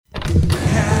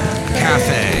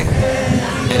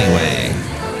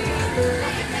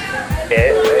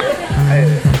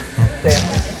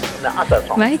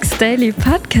Mike's Daily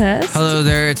Podcast. Hello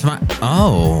there, it's Mike.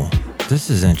 Oh,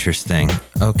 this is interesting.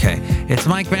 Okay, it's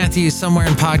Mike Matthews somewhere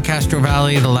in Podcastro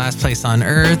Valley, the last place on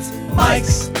earth.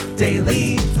 Mike's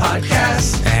Daily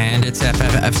Podcast. And it's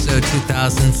episode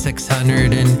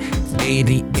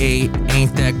 2688.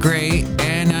 Ain't that great?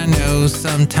 And I know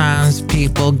sometimes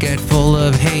people get full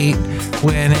of hate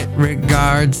when it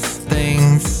regards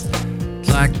things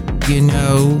like, you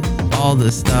know, all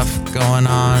the stuff going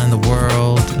on in the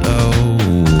world. Oh,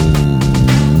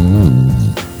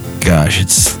 gosh,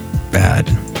 it's bad.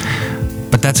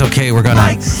 But that's okay. We're gonna...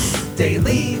 Mike's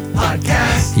Daily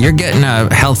Podcast. You're getting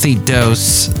a healthy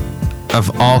dose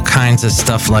of all kinds of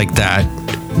stuff like that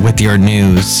with your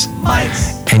news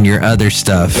Mike's and your other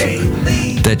stuff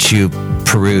Daily that you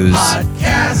peruse.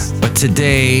 Podcast. But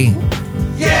today,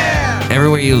 Yeah!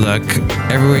 everywhere you look,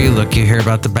 you hear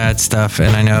about the bad stuff,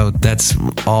 and I know that's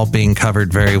all being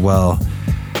covered very well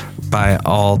by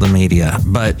all the media.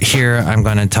 But here I'm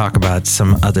going to talk about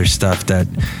some other stuff that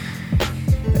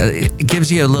it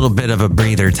gives you a little bit of a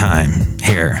breather time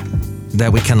here,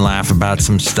 that we can laugh about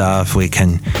some stuff, we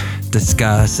can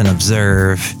discuss and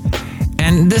observe.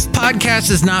 And this podcast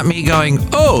is not me going,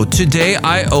 oh, today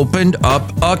I opened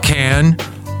up a can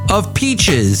of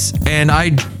peaches and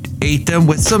I ate them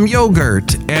with some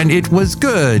yogurt and it was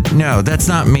good. No, that's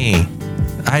not me.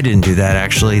 I didn't do that,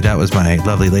 actually. That was my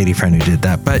lovely lady friend who did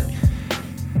that. But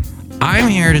I'm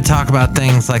here to talk about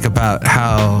things like about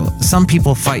how some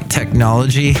people fight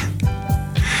technology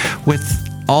with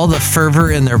all the fervor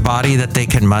in their body that they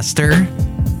can muster.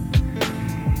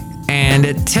 And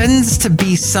it tends to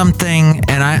be something,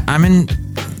 and I'm in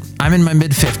my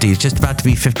mid-50s, just about to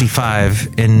be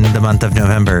 55 in the month of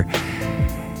November.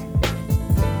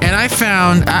 And I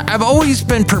found, I've always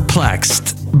been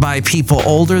perplexed by people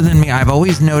older than me. I've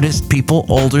always noticed people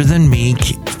older than me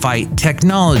fight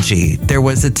technology. There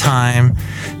was a time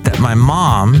that my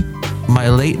mom, my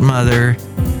late mother,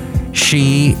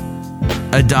 she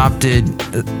adopted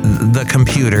the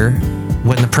computer.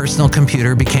 When the personal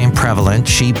computer became prevalent,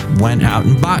 she went out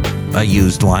and bought a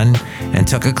used one and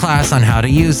took a class on how to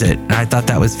use it. And I thought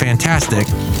that was fantastic.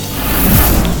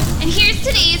 And here's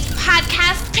today's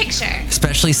podcast picture.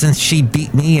 Especially since she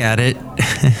beat me at it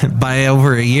by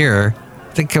over a year,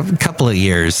 I think a couple of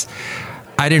years.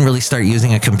 I didn't really start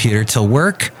using a computer till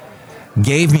work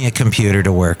gave me a computer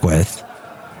to work with.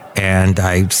 And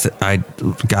I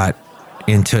got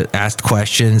into it, asked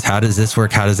questions. How does this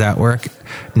work? How does that work?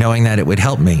 Knowing that it would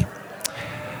help me.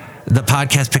 The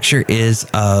podcast picture is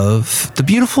of the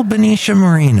beautiful Benicia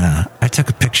Marina. I took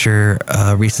a picture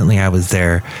recently. I was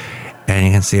there, and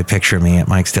you can see a picture of me at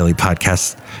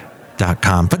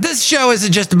mikesdailypodcast.com. But this show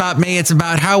isn't just about me. It's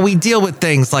about how we deal with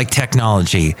things like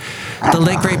technology. The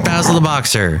late, great Basil the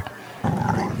Boxer,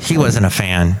 he wasn't a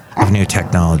fan of new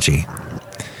technology.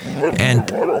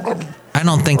 And I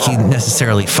don't think he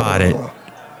necessarily fought it.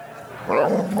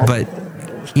 But,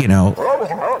 you know,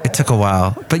 it took a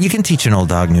while. But you can teach an old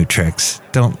dog new tricks.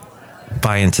 Don't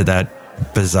buy into that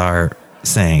bizarre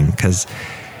saying, because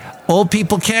old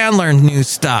people can learn new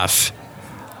stuff.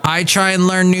 I try and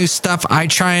learn new stuff. I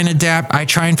try and adapt. I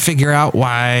try and figure out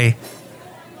why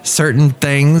certain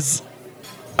things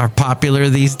are popular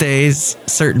these days.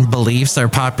 Certain beliefs are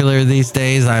popular these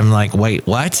days. I'm like, wait,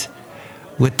 what?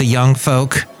 With the young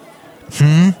folk?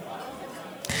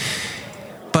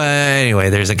 But anyway,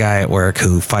 there's a guy at work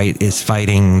who is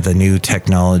fighting the new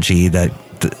technology that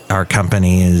our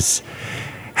company is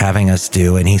having us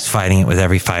do, and he's fighting it with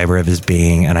every fiber of his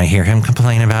being. And I hear him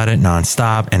complain about it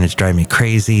nonstop, and it's driving me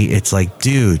crazy. It's like,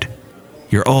 dude,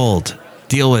 you're old.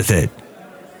 Deal with it.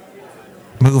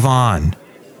 Move on.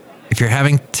 If you're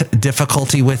having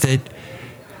difficulty with it,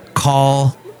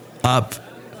 call up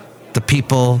the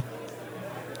people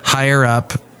higher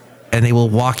up, and they will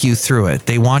walk you through it.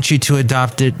 They want you to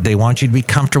adopt it. They want you to be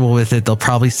comfortable with it. They'll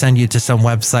probably send you to some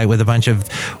website with a bunch of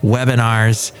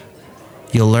webinars.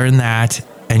 You'll learn that,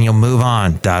 and you'll move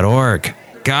on. .org.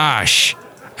 Gosh,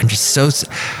 I'm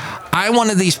one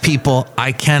of these people.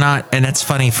 I cannot, and it's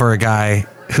funny for a guy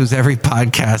whose every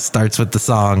podcast starts with the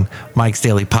song Mike's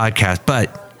Daily Podcast.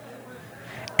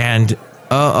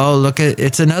 Look,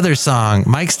 it's another song,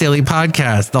 Mike's Daily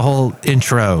Podcast, the whole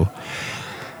intro.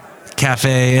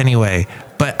 Cafe anyway,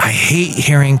 but I hate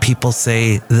hearing people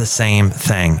say the same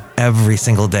thing every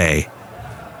single day.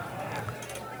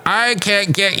 I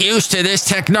can't get used to this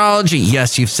technology.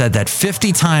 Yes, you've said that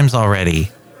 50 times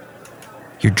already.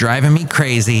 You're driving me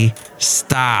crazy.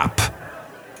 Stop.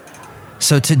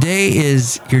 So today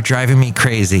is You're Driving Me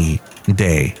Crazy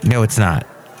Day. No, it's not.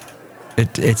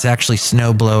 It's actually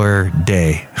Snowblower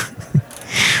Day.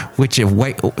 which is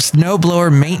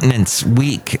Snowblower Maintenance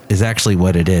Week is actually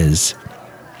what it is.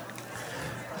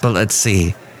 But let's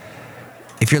see.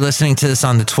 If you're listening to this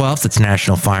on the 12th, it's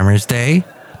National Farmers Day.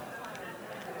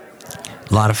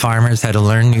 A lot of farmers had to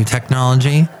learn new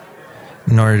technology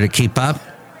in order to keep up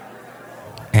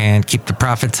and keep the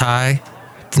profits high.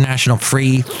 It's National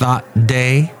Free Thought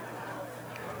Day.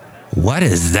 What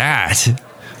is that?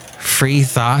 Free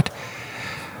thought?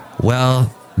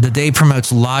 Well, the day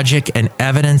promotes logic and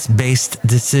evidence-based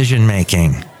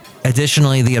decision-making.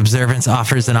 Additionally, the observance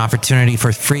offers an opportunity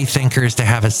for free thinkers to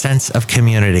have a sense of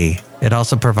community. It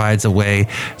also provides a way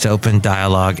to open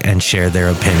dialogue and share their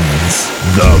opinions.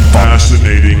 The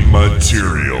Fascinating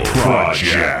Material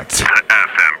Project.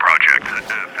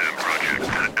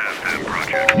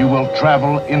 You will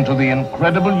travel into the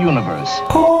incredible universe.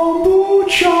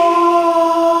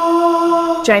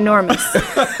 Ginormous.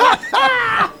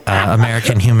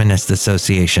 American Humanist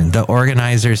Association. The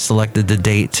organizers selected the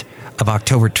date of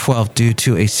October 12th due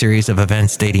to a series of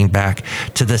events dating back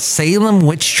to the Salem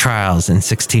witch trials in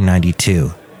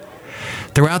 1692.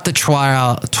 Throughout the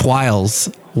trials,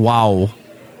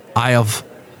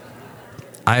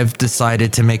 I've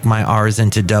decided to make my R's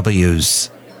into W's,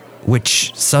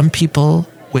 which some people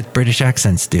with British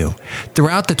accents do.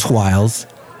 Throughout the trials,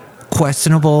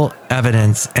 questionable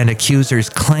evidence and accusers'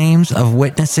 claims of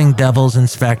witnessing devils and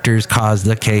specters caused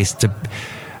the case to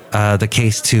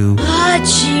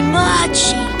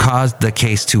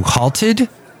halted.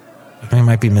 I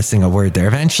might be missing a word there.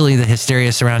 Eventually, the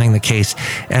hysteria surrounding the case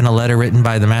and a letter written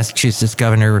by the Massachusetts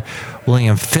Governor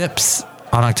William Phips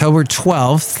on October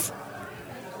 12th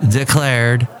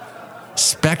declared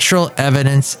spectral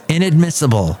evidence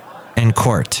inadmissible in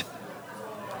court.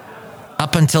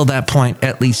 Up until that point,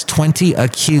 at least 20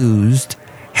 accused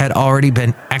had already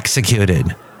been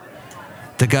executed.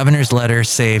 The governor's letter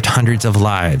saved hundreds of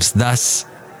lives, thus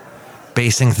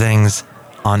basing things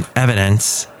on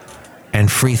evidence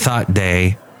and Free Thought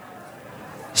Day.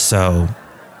 So,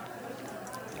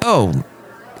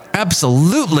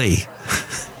 absolutely.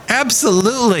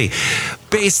 Absolutely.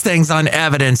 Base things on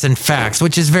evidence and facts,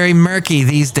 which is very murky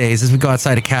these days as we go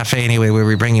outside a cafe anyway, where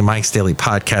we bring you Mike's Daily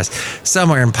Podcast,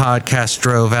 somewhere in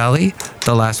Podcastro Valley,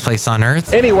 the last place on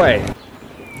earth. Anyway.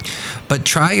 But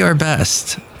try your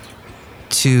best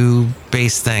to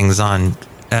base things on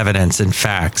evidence and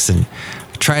facts and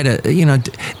try to,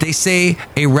 they say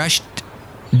a rushed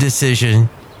decision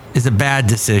is a bad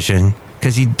decision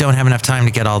because you don't have enough time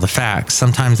to get all the facts.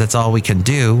 Sometimes that's all we can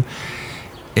do.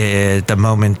 At the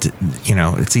moment,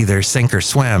 it's either sink or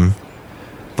swim,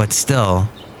 but still,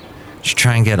 just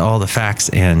try and get all the facts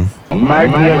in.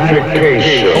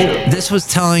 Magnification. This was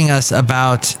telling us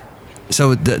about,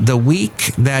 so the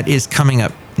week that is coming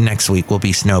up next week will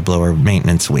be Snowblower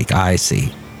Maintenance Week. I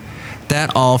see.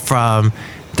 That all from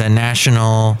the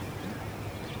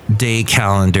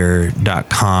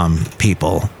nationaldaycalendar.com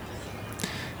people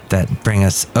that bring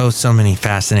us so many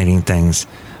fascinating things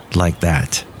like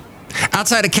that.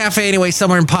 Outside a cafe anyway,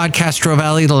 somewhere in Podcastro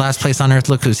Valley, the last place on earth.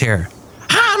 Look who's here.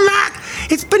 Hi, Mac.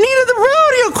 It's Benita the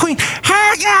Rodeo Queen.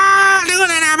 Hey, y'all doing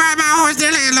it? I ride my horse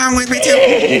daily along with me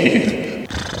too.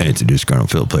 It's a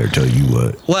disgruntled field player. Tell you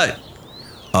what. What?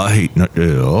 I hate not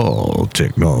at all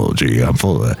technology. I'm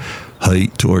full of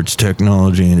hate towards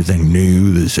technology. Anything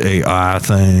new, this AI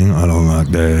thing, I don't like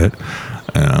that.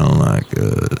 And I don't like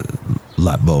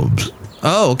light bulbs.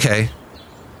 Oh, okay.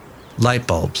 Light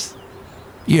bulbs.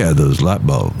 Yeah, those light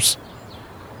bulbs.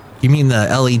 You mean the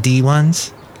LED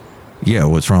ones? Yeah,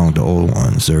 what's wrong with the old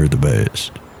ones? They're the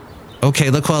best.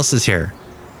 Okay, look who else is here.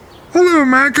 Hello,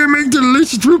 Mike. I make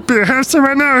delicious root beer. Have some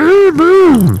right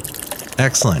now.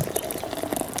 Excellent.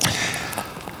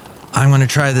 I'm going to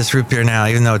try this root beer now,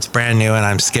 even though it's brand new and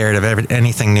I'm scared of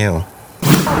anything new.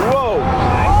 Whoa!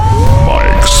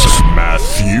 Mike's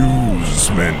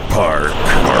Matthewsman Park.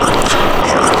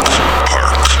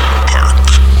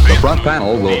 The front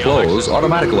panel will close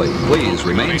automatically. Please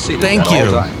remain seated Thank at you.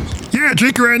 all times. Yeah,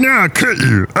 drink it right now. I'll cut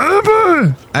you.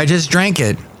 I just drank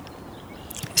it.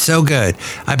 So good.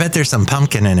 I bet there's some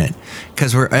pumpkin in it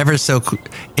because we're ever so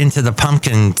into the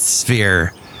pumpkin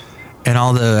sphere and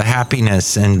all the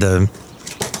happiness and the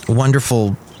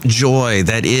wonderful joy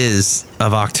that is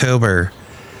of October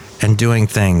and doing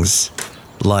things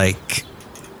like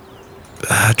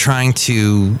trying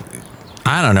to,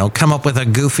 I don't know, come up with a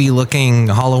goofy looking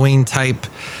Halloween type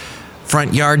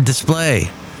front yard display.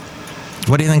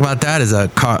 What do you think about that? Is a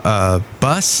car,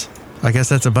 bus? I guess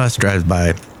that's a bus drives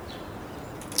by.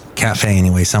 Cafe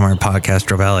anyway, somewhere in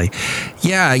Podcastro Valley.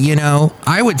 Yeah,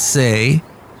 I would say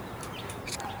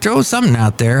throw something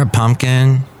out there, a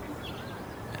pumpkin,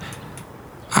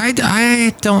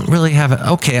 I don't really have it.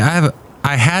 Okay,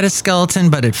 I had a skeleton,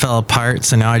 but it fell apart,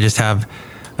 so now I just have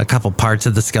a couple parts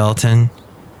of the skeleton.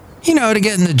 You know, to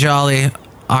get in the jolly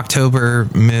October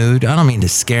mood. I don't mean to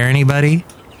scare anybody,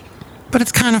 but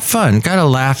it's kind of fun. Gotta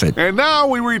laugh at. And now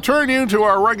we return you to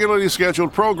our regularly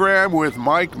scheduled program with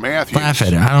Mike Matthews. Laugh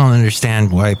at it. I don't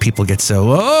understand why people get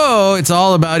so, it's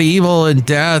all about evil and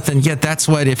death, and yet that's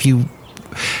what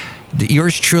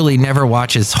yours truly never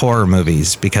watches horror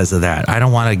movies because of that. I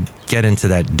don't want to get into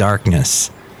that darkness.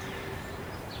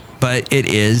 But it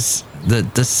is, the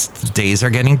days are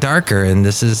getting darker, and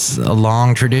this is a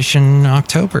long tradition,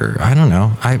 October. I don't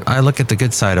know. I look at the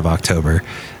good side of October.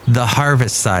 The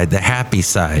harvest side, the happy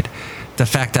side. The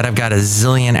fact that I've got a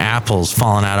zillion apples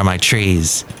falling out of my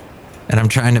trees. And I'm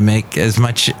trying to make as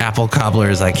much apple cobbler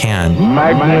as I can.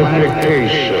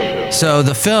 Magnification. So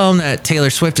the film that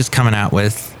Taylor Swift is coming out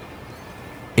with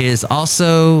is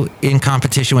also in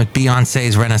competition with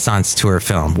Beyonce's Renaissance Tour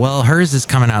film. Well, hers is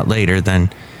coming out later than,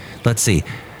 let's see.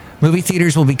 Movie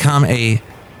theaters will become a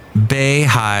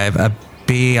beehive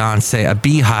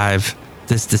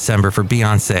this December for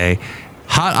Beyonce,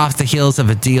 hot off the heels of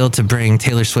a deal to bring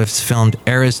Taylor Swift's filmed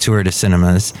Eras Tour to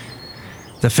cinemas.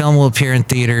 The film will appear in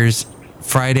theaters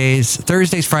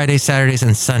Thursdays, Fridays, Saturdays,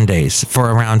 and Sundays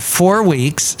for around 4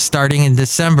 weeks, starting in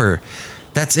December.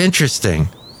 That's interesting.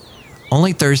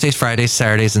 Only Thursdays, Fridays,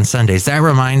 Saturdays, and Sundays. That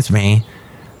reminds me,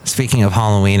 speaking of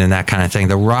Halloween and that kind of thing,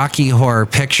 the Rocky Horror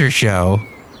Picture Show,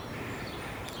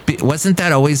 wasn't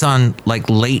that always on like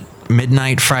late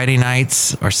midnight Friday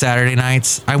nights or Saturday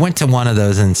nights? I went to one of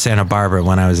those in Santa Barbara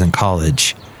when I was in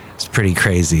college. It's pretty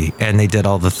crazy. And they did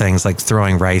all the things like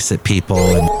throwing rice at people.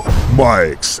 And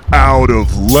Mike's out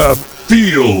of left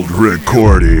field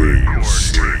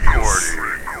recordings.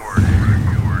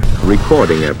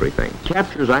 Recording everything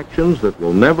captures actions that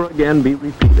will never again be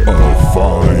repeated. A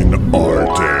fine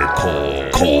article.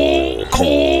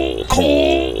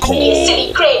 You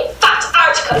silly, great, fat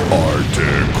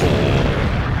article.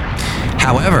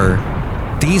 However,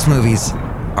 these movies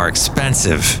are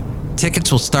expensive.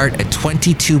 Tickets will start at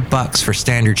 $22 for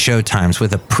standard show times,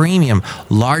 with a premium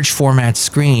large format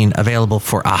screen available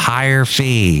for a higher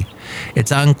fee.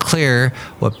 It's unclear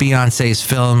what Beyonce's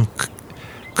film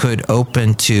could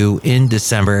open to in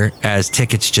December, as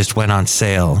tickets just went on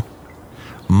sale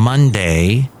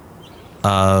Monday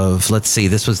of, let's see,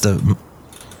 this was the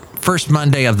first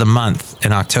Monday of the month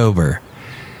in October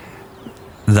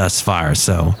thus far.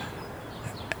 So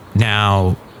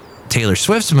now Taylor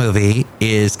Swift's movie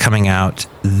is coming out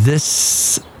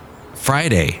this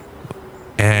Friday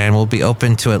and will be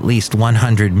open to at least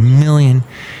 $100 million.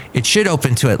 It should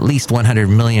open to at least $100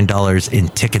 million in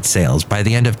ticket sales. By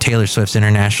the end of Taylor Swift's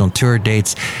international tour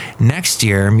dates next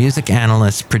year, music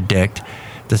analysts predict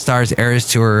the star's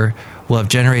Eras Tour will have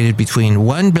generated between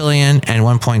 $1 billion and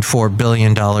 $1.4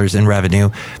 billion in revenue.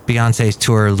 Beyonce's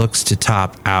tour looks to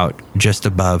top out just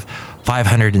above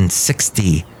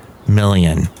 $560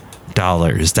 million.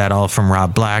 That all from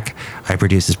Rob Black. I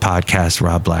produce his podcast,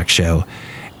 Rob Black Show,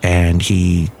 and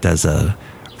he does a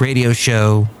radio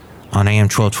show on AM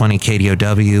 1220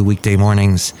 KDOW weekday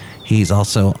mornings. He's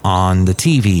also on the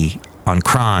TV on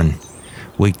Kron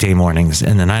weekday mornings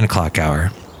in the 9 o'clock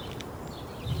hour.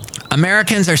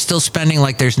 Americans are still spending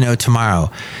like there's no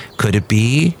tomorrow. Could it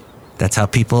be that's how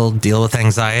people deal with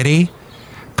anxiety?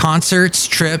 Concerts,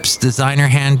 trips, designer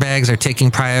handbags are taking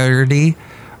priority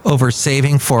over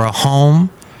saving for a home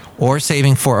or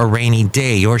saving for a rainy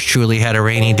day. Yours truly had a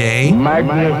rainy day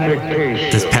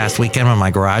this past weekend when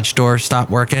my garage door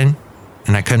stopped working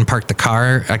and I couldn't park the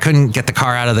car. I couldn't get the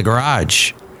car out of the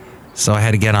garage. So I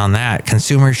had to get on that.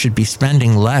 Consumers should be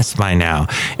spending less by now.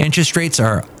 Interest rates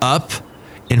are up.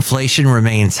 Inflation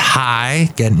remains high,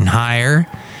 getting higher.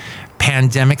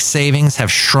 Pandemic savings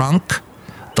have shrunk.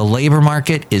 The labor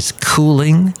market is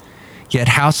cooling. Yet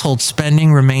household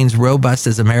spending remains robust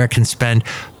as Americans spend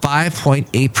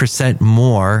 5.8%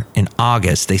 more in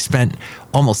August. They spent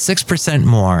almost 6%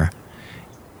 more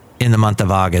in the month of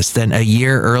August than a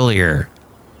year earlier,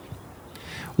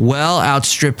 well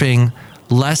outstripping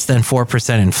less than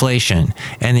 4% inflation.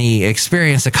 And the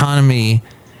experience economy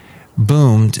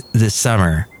boomed this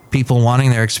summer. People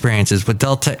wanting their experiences, with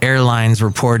Delta Airlines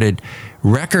reported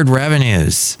record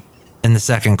revenues in the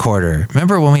second quarter.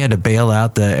 Remember when we had to bail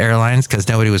out the airlines because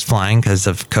nobody was flying because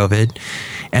of COVID?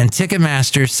 And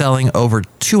Ticketmaster selling over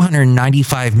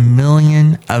 295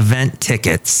 million event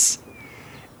tickets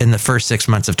in the first 6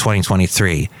 months of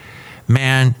 2023.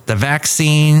 Man, the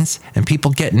vaccines and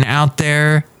people getting out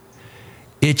there,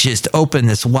 it just opened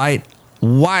this wide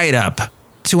up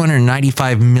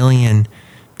 295 million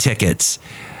tickets.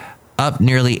 up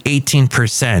nearly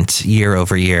 18% year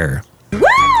over year.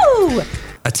 Woo!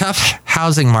 A tough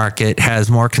housing market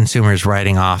has more consumers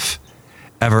writing off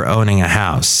ever owning a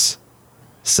house.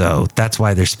 So that's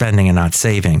why they're spending and not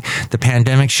saving. The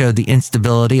pandemic showed the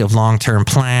instability of long-term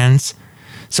plans.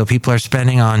 So people are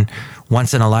spending on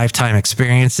once-in-a-lifetime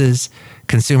experiences.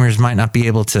 Consumers might not be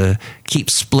able to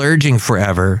keep splurging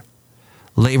forever.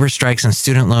 Labor strikes and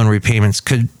student loan repayments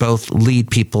could both lead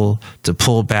people to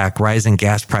pull back. Rising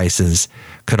gas prices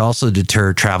could also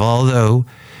deter travel, although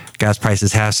gas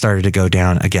prices have started to go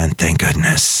down again, thank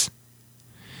goodness.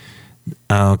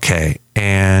 Okay,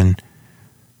 and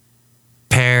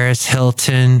Paris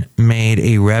Hilton made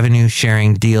a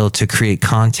revenue-sharing deal to create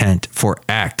content for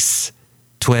X,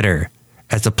 Twitter,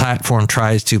 as the platform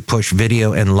tries to push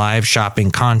video and live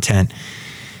shopping content.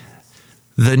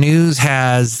 The news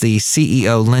has the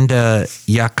CEO, Linda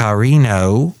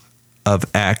Yaccarino of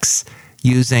X,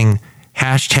 using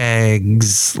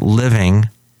hashtags living,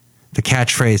 the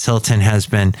catchphrase Hilton has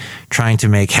been trying to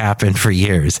make happen for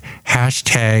years.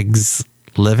 Hashtags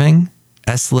living?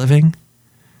 S-living?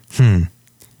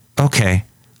 Okay.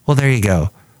 Well, there you go.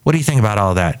 What do you think about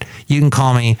all that? You can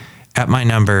call me at my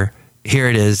number. Here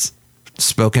it is,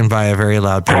 spoken by a very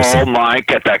loud person. Call Mike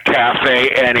at the Cafe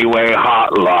Anyway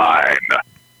hotline.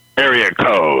 Area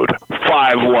code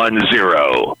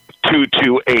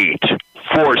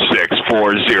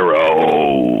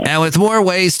 510-228-4640. And with more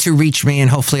ways to reach me, and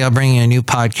hopefully I'll bring you a new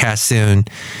podcast soon.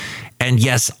 And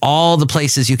yes, all the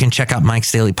places you can check out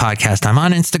Mike's Daily Podcast. I'm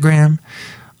on Instagram.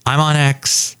 I'm on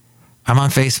X. I'm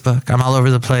on Facebook. I'm all over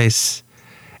the place.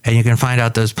 And you can find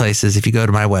out those places if you go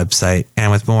to my website.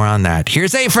 And with more on that,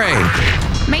 here's A-Frame.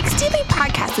 Mike's Daily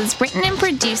Podcast is written and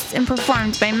produced and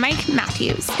performed by Mike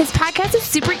Matthews. His podcast is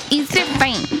super easy to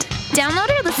find. Download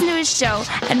or listen to his show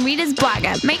and read his blog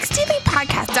at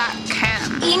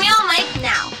mikesdailypodcast.com. Email Mike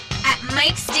now at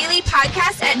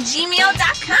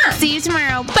mikesdailypodcast@gmail.com. See you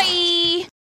tomorrow. Bye.